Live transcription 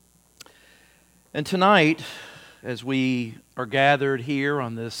And tonight, as we are gathered here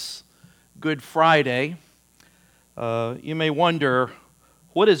on this Good Friday, you may wonder,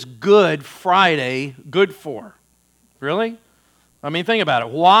 what is Good Friday good for? Really? I mean, think about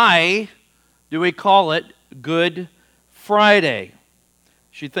it. Why do we call it Good Friday?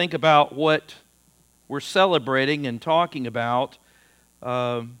 As you think about what we're celebrating and talking about,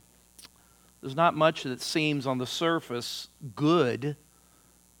 there's not much that seems on the surface good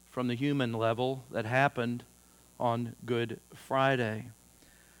from the human level that happened on Good Friday.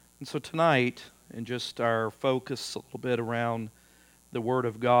 And so tonight, in just our focus a little bit around the Word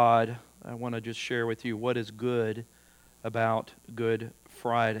of God, I want to just share with you what is good about Good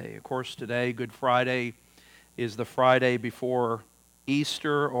Friday. Of course, today, Good Friday is the Friday before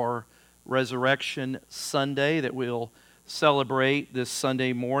Easter or Resurrection Sunday that we'll celebrate this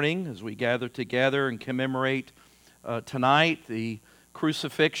Sunday morning as we gather together and commemorate tonight the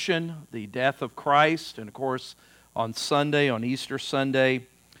crucifixion, the death of Christ, and of course on Sunday, on Easter Sunday,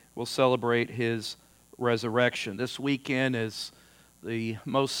 we'll celebrate His resurrection. This weekend is the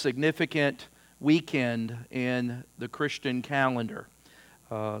most significant weekend in the Christian calendar.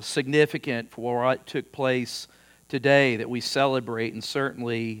 Significant for what took place today that we celebrate, and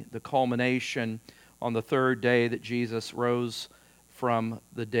certainly the culmination on the third day that Jesus rose from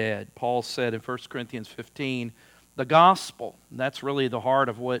the dead. Paul said in 1 Corinthians 15, the gospel, and that's really the heart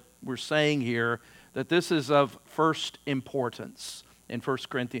of what we're saying here, that this is of first importance in 1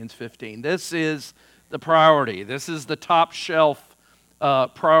 Corinthians 15. This is the priority. This is the top shelf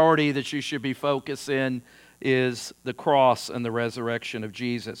priority that you should be focused in, is the cross and the resurrection of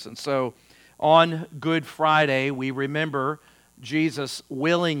Jesus. And so on Good Friday, we remember Jesus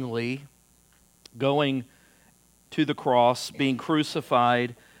willingly going to the cross, being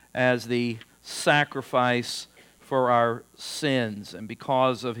crucified as the sacrifice for our sins. And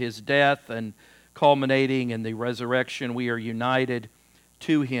because of His death and culminating in the resurrection, we are united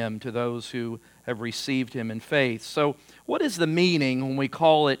to Him, to those who have received Him in faith. So what is the meaning when we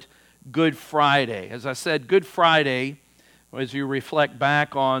call it Good Friday? As I said, Good Friday, as you reflect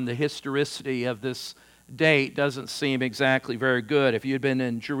back on the historicity of this date, doesn't seem exactly very good. If you had been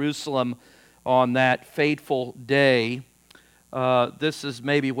in Jerusalem on that fateful day, this is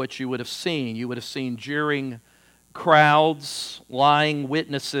maybe what you would have seen. You would have seen jeering crowds, lying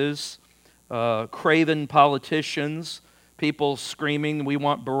witnesses, craven politicians, people screaming, "We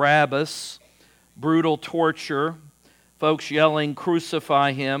want Barabbas," brutal torture, folks yelling,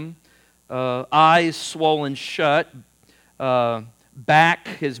 "Crucify Him," eyes swollen shut,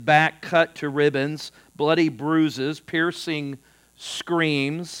 his back cut to ribbons, bloody bruises, piercing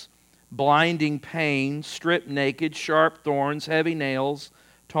screams, blinding pain, stripped naked, sharp thorns, heavy nails,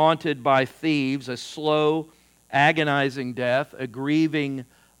 taunted by thieves, a slow, agonizing death, a grieving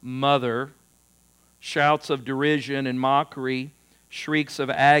mother, shouts of derision and mockery, shrieks of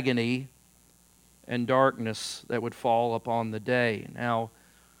agony, and darkness that would fall upon the day. Now,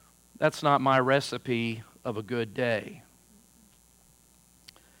 that's not my recipe of a good day.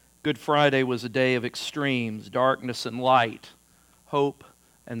 Good Friday was a day of extremes, darkness and light, hope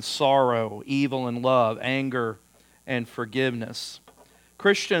and sorrow, evil and love, anger and forgiveness.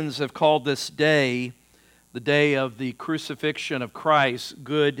 Christians have called this day the day of the crucifixion of Christ,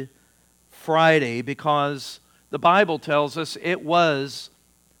 Good Friday, because the Bible tells us it was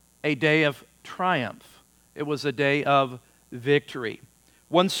a day of triumph. It was a day of victory.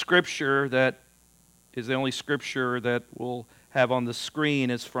 One scripture that is the only scripture that we'll have on the screen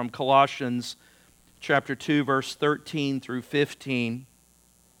is from Colossians chapter 2, verse 13 through 15.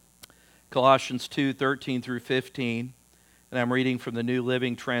 Colossians 2, 13 through 15. And I'm reading from the New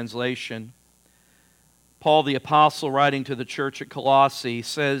Living Translation. Paul the Apostle, writing to the church at Colossae,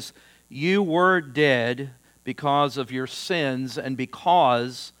 says, "You were dead because of your sins and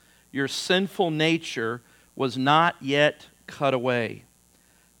because your sinful nature was not yet cut away.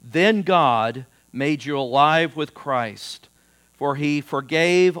 Then God made you alive with Christ, for He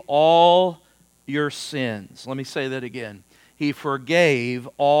forgave all your sins." Let me say that again. He forgave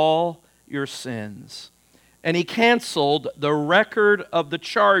all your sins. And He canceled the record of the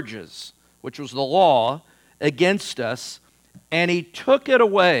charges, which was the law, against us, and He took it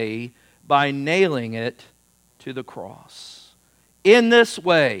away by nailing it to the cross. In this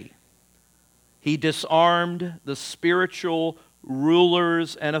way, He disarmed the spiritual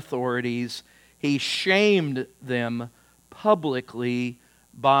rulers and authorities. He shamed them publicly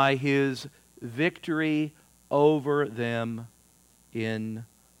by His victory over them in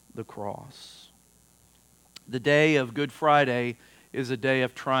the cross. The day of Good Friday is a day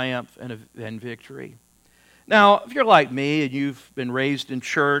of triumph and victory. Now, if you're like me and you've been raised in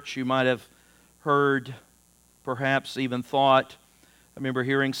church, you might have heard, perhaps even thought. I remember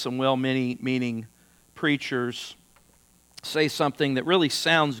hearing some well-meaning preachers say something that really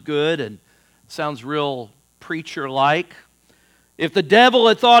sounds good and sounds real preacher-like. If the devil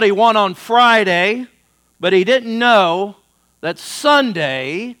had thought he won on Friday, but he didn't know that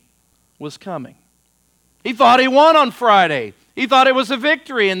Sunday was coming. He thought he won on Friday. He thought it was a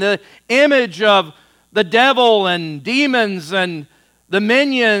victory, and the image of the devil and demons and the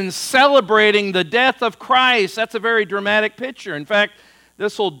minions celebrating the death of Christ, that's a very dramatic picture. In fact,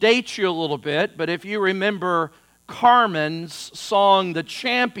 this will date you a little bit, but if you remember Carmen's song, The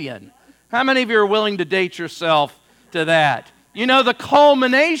Champion, how many of you are willing to date yourself to that? You know, the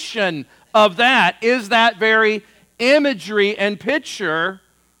culmination of that is that very imagery and picture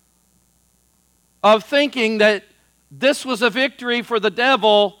of thinking that this was a victory for the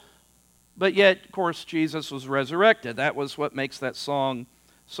devil, but yet, of course, Jesus was resurrected. That was what makes that song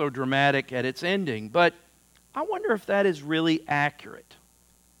so dramatic at its ending. But I wonder if that is really accurate.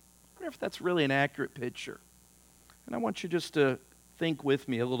 I wonder if that's really an accurate picture. And I want you just to think with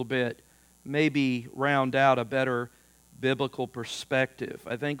me a little bit, maybe round out a better biblical perspective.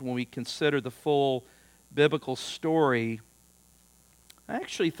 I think when we consider the full biblical story, I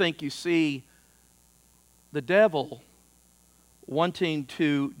actually think you see the devil wanting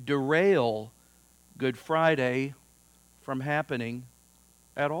to derail Good Friday from happening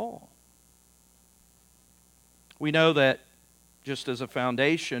at all. We know that, just as a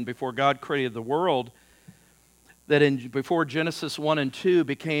foundation, before God created the world, that before Genesis 1 and 2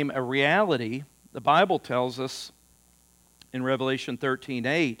 became a reality, the Bible tells us in Revelation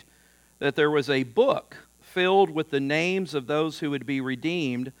 13:8 that there was a book filled with the names of those who would be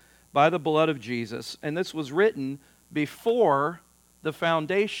redeemed by the blood of Jesus, and this was written before the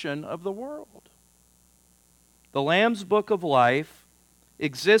foundation of the world. The Lamb's Book of Life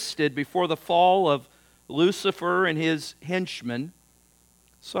existed before the fall of Lucifer and his henchmen,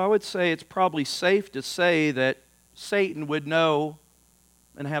 so I would say it's probably safe to say that Satan would know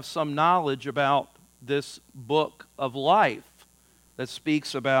and have some knowledge about this book of life that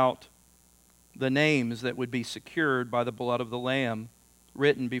speaks about the names that would be secured by the blood of the Lamb,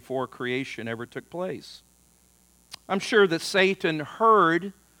 written before creation ever took place. I'm sure that Satan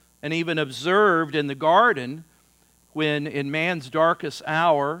heard and even observed in the garden when, in man's darkest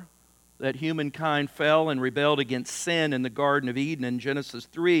hour, that humankind fell and rebelled against sin in the Garden of Eden in Genesis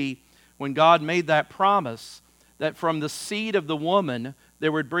 3, when God made that promise that from the seed of the woman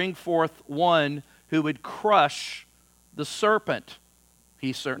there would bring forth one who would crush the serpent.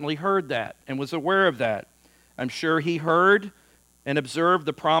 He certainly heard that and was aware of that. I'm sure he heard and observed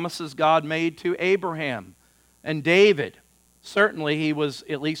the promises God made to Abraham and David. Certainly he was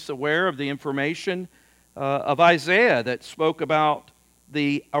at least aware of the information of Isaiah that spoke about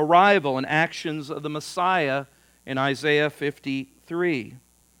the arrival and actions of the Messiah in Isaiah 53.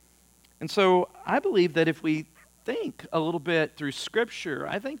 And so I believe that if we think a little bit through Scripture,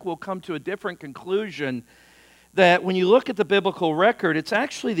 I think we'll come to a different conclusion, that when you look at the biblical record, it's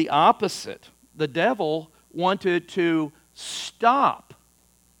actually the opposite. The devil wanted to stop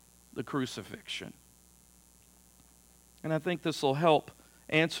the crucifixion. And I think this will help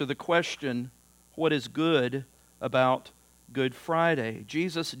answer the question, what is good about Good Friday?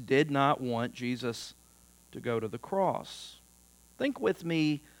 Jesus did not want Jesus to go to the cross. Think with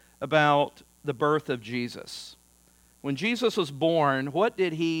me about the birth of Jesus. When Jesus was born, what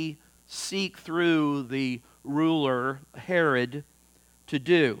did he seek through the ruler Herod to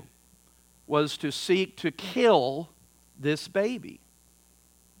do? Was to seek to kill this baby.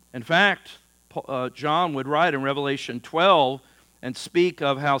 In fact, John would write in Revelation 12 and speak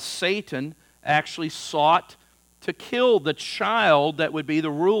of how Satan actually sought to kill the child that would be the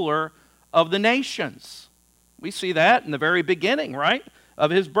ruler of the nations. We see that in the very beginning, right,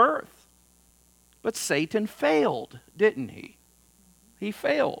 of his birth. But Satan failed, didn't he? He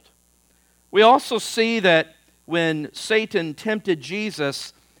failed. We also see that when Satan tempted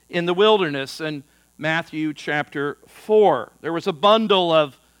Jesus in the wilderness in Matthew chapter 4, there was a bundle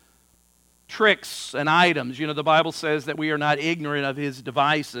of tricks and items. You know, the Bible says that we are not ignorant of his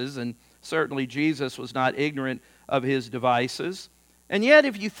devices, and certainly Jesus was not ignorant of his devices. And yet,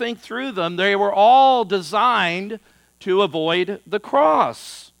 if you think through them, they were all designed to avoid the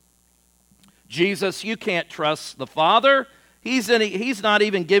cross. Jesus, you can't trust the Father. He's not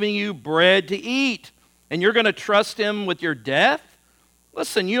even giving you bread to eat, and you're going to trust him with your death?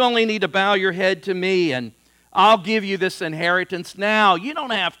 Listen, you only need to bow your head to me, and I'll give you this inheritance now. You don't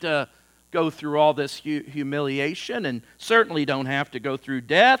have to go through all this humiliation, and certainly don't have to go through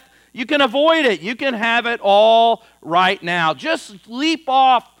death. You can avoid it. You can have it all right now. Just leap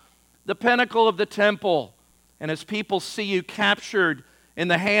off the pinnacle of the temple. And as people see you captured in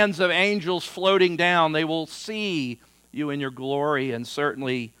the hands of angels floating down, they will see you in your glory, and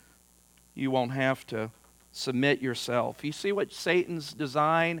certainly you won't have to submit yourself. You see what Satan's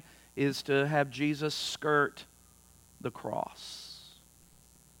design is, to have Jesus skirt the cross,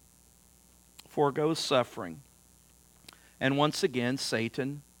 forego suffering. And once again,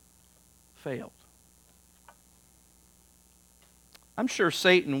 Satan failed. I'm sure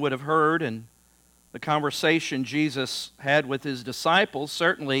Satan would have heard in the conversation Jesus had with his disciples.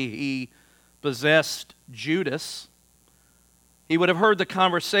 Certainly he possessed Judas. He would have heard the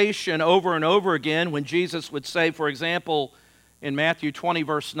conversation over and over again when Jesus would say, for example, in Matthew 20,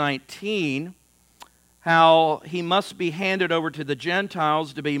 verse 19, how he must be handed over to the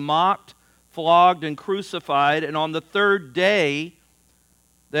Gentiles to be mocked, flogged, and crucified, and on the third day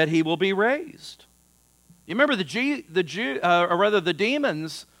that he will be raised. You remember the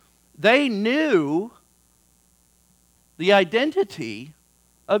demons, they knew the identity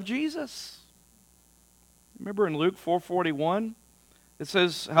of Jesus. Remember in Luke 4:41, it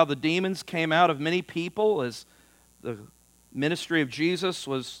says how the demons came out of many people as the ministry of Jesus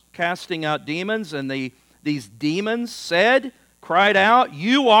was casting out demons, and these demons cried out,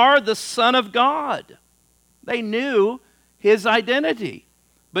 "You are the Son of God." They knew his identity.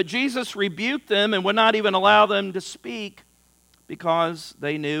 But Jesus rebuked them and would not even allow them to speak because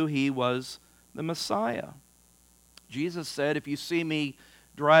they knew he was the Messiah. Jesus said, "If you see me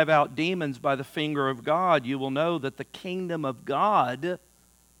drive out demons by the finger of God, you will know that the kingdom of God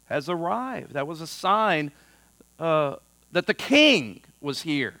has arrived." That was a sign that the king was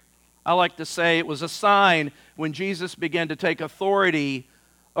here. I like to say it was a sign when Jesus began to take authority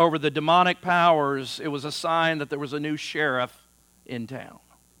over the demonic powers. It was a sign that there was a new sheriff in town.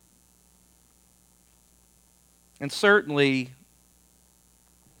 And certainly,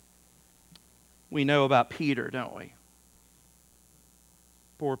 we know about Peter, don't we?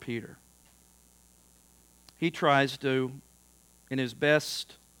 Poor Peter. He tries to, in his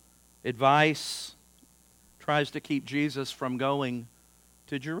best advice, tries to keep Jesus from going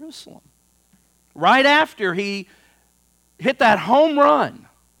to Jerusalem. Right after he hit that home run,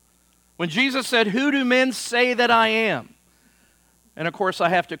 when Jesus said, "Who do men say that I am?" And of course, I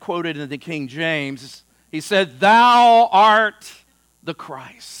have to quote it in the King James. He said, "Thou art the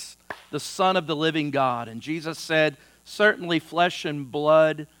Christ, the Son of the living God." And Jesus said, "Certainly flesh and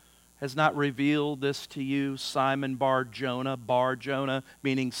blood has not revealed this to you, Simon Bar-Jonah." Bar-Jonah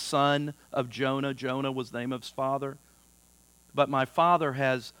meaning son of Jonah. Jonah was the name of his father. "But my Father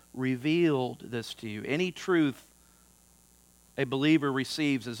has revealed this to you." Any truth a believer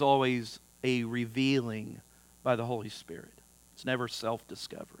receives is always a revealing by the Holy Spirit. It's never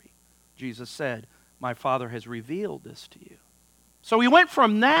self-discovery. Jesus said, "My Father has revealed this to you." So we went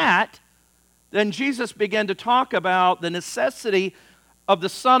from that, then Jesus began to talk about the necessity of the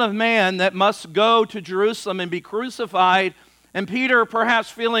Son of Man that must go to Jerusalem and be crucified. And Peter,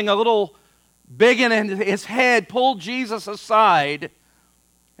 perhaps feeling a little big in his head, pulled Jesus aside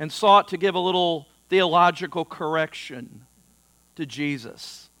and sought to give a little theological correction to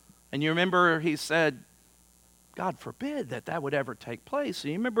Jesus. And you remember he said, "God forbid that would ever take place."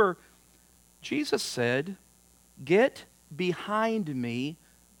 And you remember Jesus said, "Get behind me,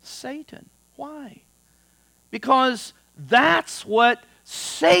 Satan." Why? Because that's what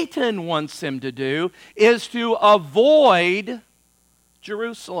Satan wants him to do, is to avoid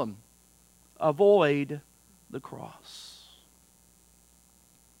Jerusalem, avoid the cross.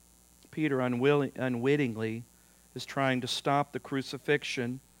 Peter unwittingly is trying to stop the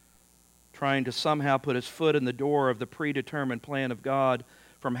crucifixion, trying to somehow put his foot in the door of the predetermined plan of God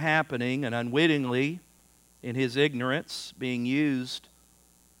from happening, and unwittingly, in his ignorance, being used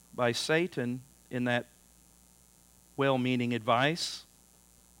by Satan in that well-meaning advice.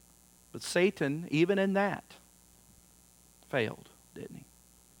 But Satan, even in that, failed, didn't he?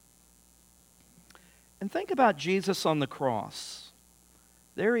 And think about Jesus on the cross.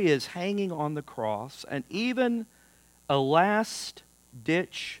 There he is hanging on the cross, and even a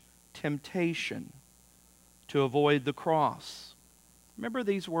last-ditch temptation to avoid the cross. Remember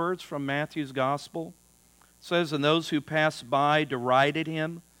these words from Matthew's Gospel? It says, "And those who passed by derided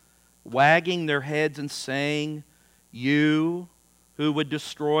him, wagging their heads and saying, 'You who would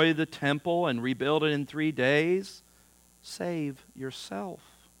destroy the temple and rebuild it in 3 days, save yourself.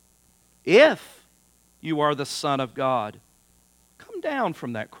 If you are the Son of God, come down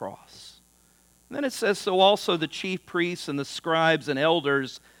from that cross.' And then it says, so also the chief priests and the scribes and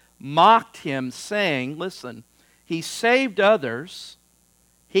elders mocked him, saying," listen, "He saved others,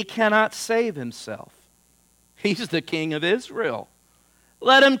 he cannot save himself. He's the King of Israel."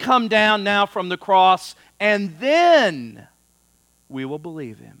 Let him come down now from the cross, and then we will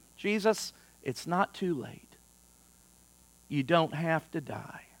believe him. Jesus, it's not too late. You don't have to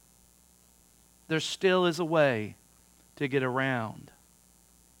die. There still is a way to get around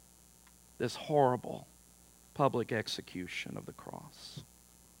this horrible public execution of the cross.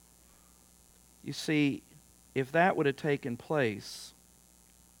 You see, if that would have taken place,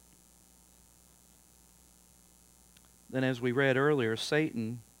 then as we read earlier,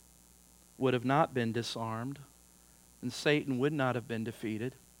 Satan would have not been disarmed, and Satan would not have been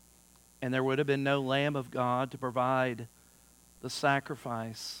defeated, and there would have been no Lamb of God to provide the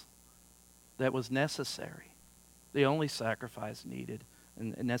sacrifice that was necessary, the only sacrifice needed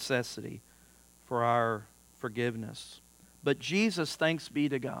and necessity for our forgiveness. But Jesus, thanks be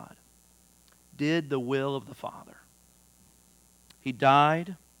to God, did the will of the Father. He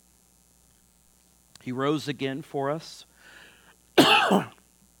died. He rose again for us,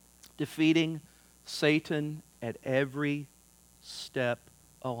 defeating Satan at every step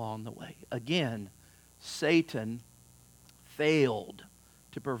along the way. Again, Satan failed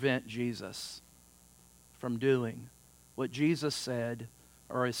to prevent Jesus from doing what Jesus said,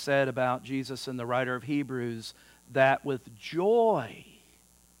 or is said about Jesus in the writer of Hebrews, that with joy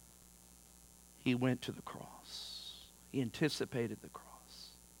he went to the cross. He anticipated the cross.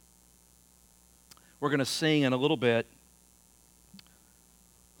 We're going to sing in a little bit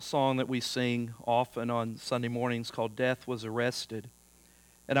a song that we sing often on Sunday mornings called Death Was Arrested.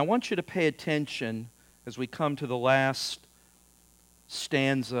 And I want you to pay attention as we come to the last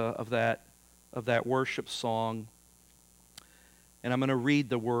stanza of that worship song. And I'm going to read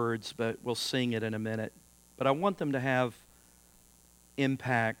the words, but we'll sing it in a minute. But I want them to have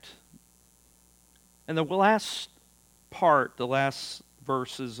impact. And the last part, the last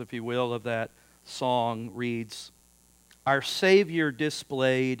verses, if you will, of that song reads, "Our Savior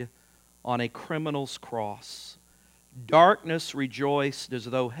displayed on a criminal's cross. Darkness rejoiced as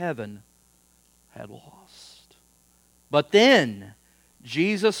though heaven had lost. But then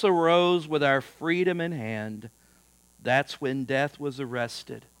Jesus arose with our freedom in hand. That's when death was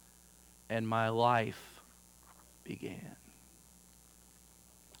arrested and my life began."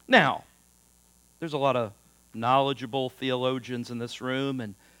 Now, there's a lot of knowledgeable theologians in this room,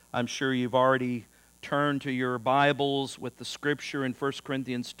 and I'm sure you've already turned to your Bibles with the scripture in 1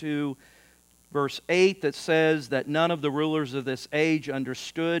 Corinthians 2, verse 8, that says that none of the rulers of this age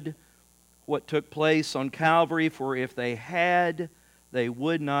understood what took place on Calvary, for if they had, they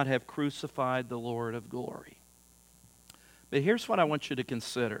would not have crucified the Lord of glory. But here's what I want you to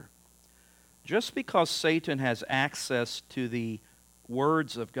consider. Just because Satan has access to the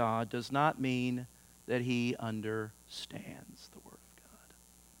words of God does not mean that he understands the Word of God.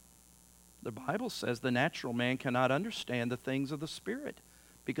 The Bible says the natural man cannot understand the things of the Spirit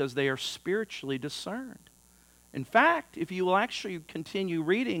because they are spiritually discerned. In fact, if you will actually continue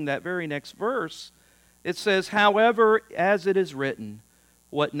reading that very next verse, it says, "However, as it is written,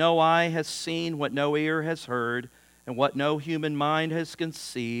 what no eye has seen, what no ear has heard, and what no human mind has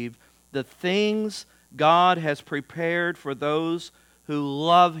conceived, the things God has prepared for those who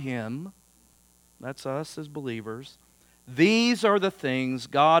love Him," that's us as believers, "these are the things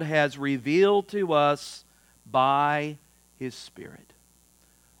God has revealed to us by His Spirit."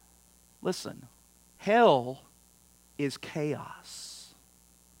 Listen, hell is chaos.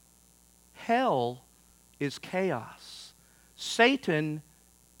 Hell is chaos. Satan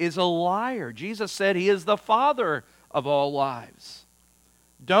is a liar. Jesus said he is the father of all lies.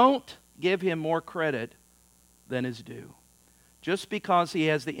 Don't give him more credit than is due. Just because he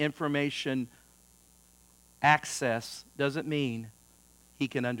has the information access doesn't mean he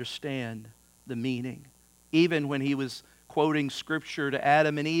can understand the meaning. Even when he was quoting Scripture to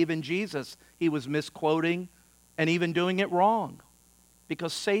Adam and Eve and Jesus, he was misquoting and even doing it wrong.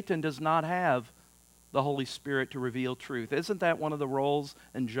 Because Satan does not have the Holy Spirit to reveal truth. Isn't that one of the roles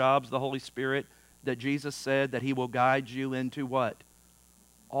and jobs of the Holy Spirit that Jesus said that He will guide you into what?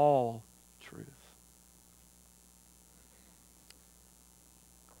 All truth.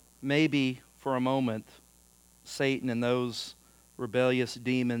 Maybe for a moment, Satan and those rebellious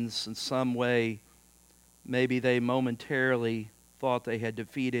demons in some way, maybe they momentarily thought they had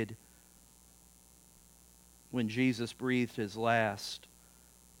defeated when Jesus breathed His last.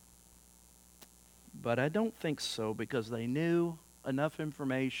 But I don't think so, because they knew enough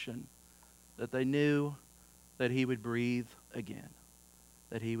information that they knew that He would breathe again,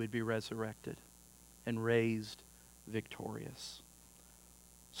 that He would be resurrected and raised victorious.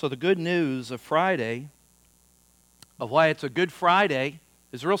 So the good news of Friday, of why it's a Good Friday,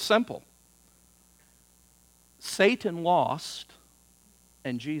 is real simple. Satan lost,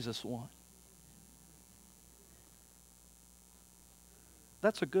 and Jesus won.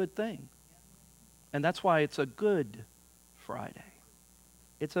 That's a good thing. And that's why it's a Good Friday.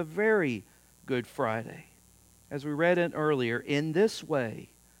 It's a very Good Friday. As we read it earlier, in this way,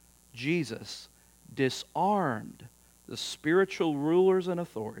 Jesus disarmed the spiritual rulers and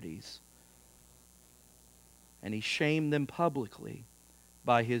authorities, and he shamed them publicly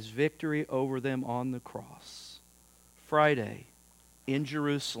by his victory over them on the cross. Friday in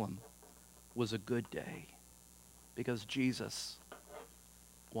Jerusalem was a good day because Jesus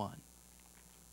won.